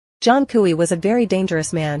John Couey was a very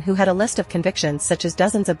dangerous man who had a list of convictions such as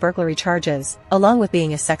dozens of burglary charges, along with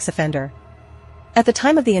being a sex offender. At the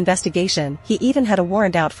time of the investigation, he even had a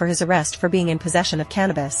warrant out for his arrest for being in possession of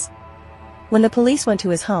cannabis. When the police went to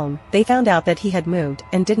his home, they found out that he had moved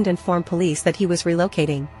and didn't inform police that he was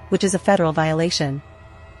relocating, which is a federal violation.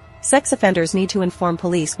 Sex offenders need to inform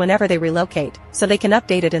police whenever they relocate, so they can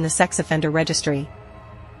update it in the sex offender registry.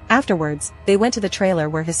 Afterwards, they went to the trailer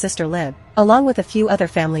where his sister lived, along with a few other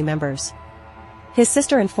family members. His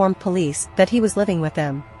sister informed police that he was living with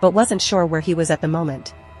them, but wasn't sure where he was at the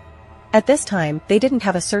moment. At this time, they didn't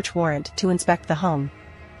have a search warrant to inspect the home.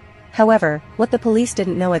 However, what the police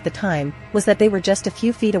didn't know at the time was that they were just a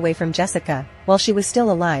few feet away from Jessica, while she was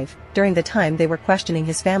still alive, during the time they were questioning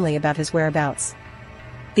his family about his whereabouts.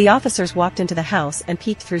 The officers walked into the house and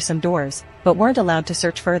peeked through some doors, but weren't allowed to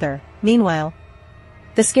search further. Meanwhile,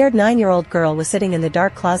 the scared 9-year-old girl was sitting in the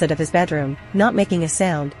dark closet of his bedroom, not making a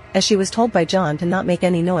sound, as she was told by John to not make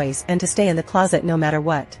any noise and to stay in the closet no matter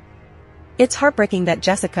what. It's heartbreaking that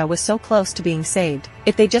Jessica was so close to being saved,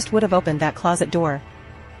 if they just would have opened that closet door.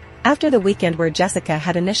 After the weekend where Jessica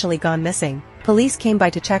had initially gone missing, police came by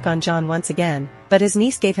to check on John once again, but his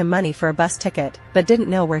niece gave him money for a bus ticket, but didn't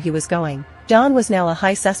know where he was going. John was now a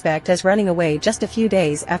high suspect as running away just a few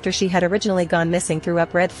days after she had originally gone missing threw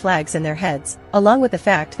up red flags in their heads, along with the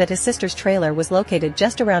fact that his sister's trailer was located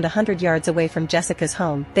just around 100 yards away from Jessica's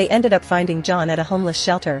home. They ended up finding John at a homeless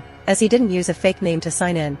shelter, as he didn't use a fake name to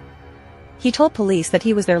sign in. He told police that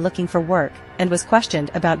he was there looking for work, and was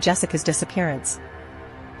questioned about Jessica's disappearance.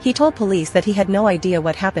 He told police that he had no idea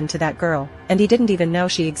what happened to that girl, and he didn't even know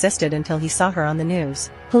she existed until he saw her on the news.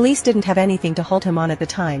 Police didn't have anything to hold him on at the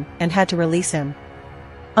time, and had to release him.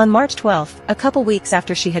 On March 12, a couple weeks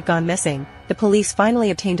after she had gone missing, the police finally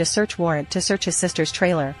obtained a search warrant to search his sister's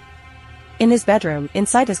trailer. In his bedroom,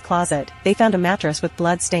 inside his closet, they found a mattress with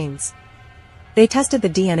blood stains. They tested the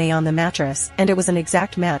DNA on the mattress, and it was an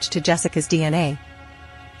exact match to Jessica's DNA.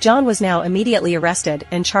 John was now immediately arrested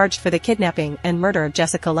and charged for the kidnapping and murder of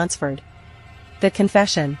Jessica Lunsford. The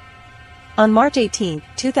confession. On March 18,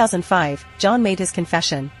 2005, John made his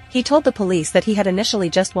confession. He told the police that he had initially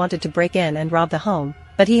just wanted to break in and rob the home,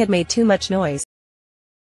 but he had made too much noise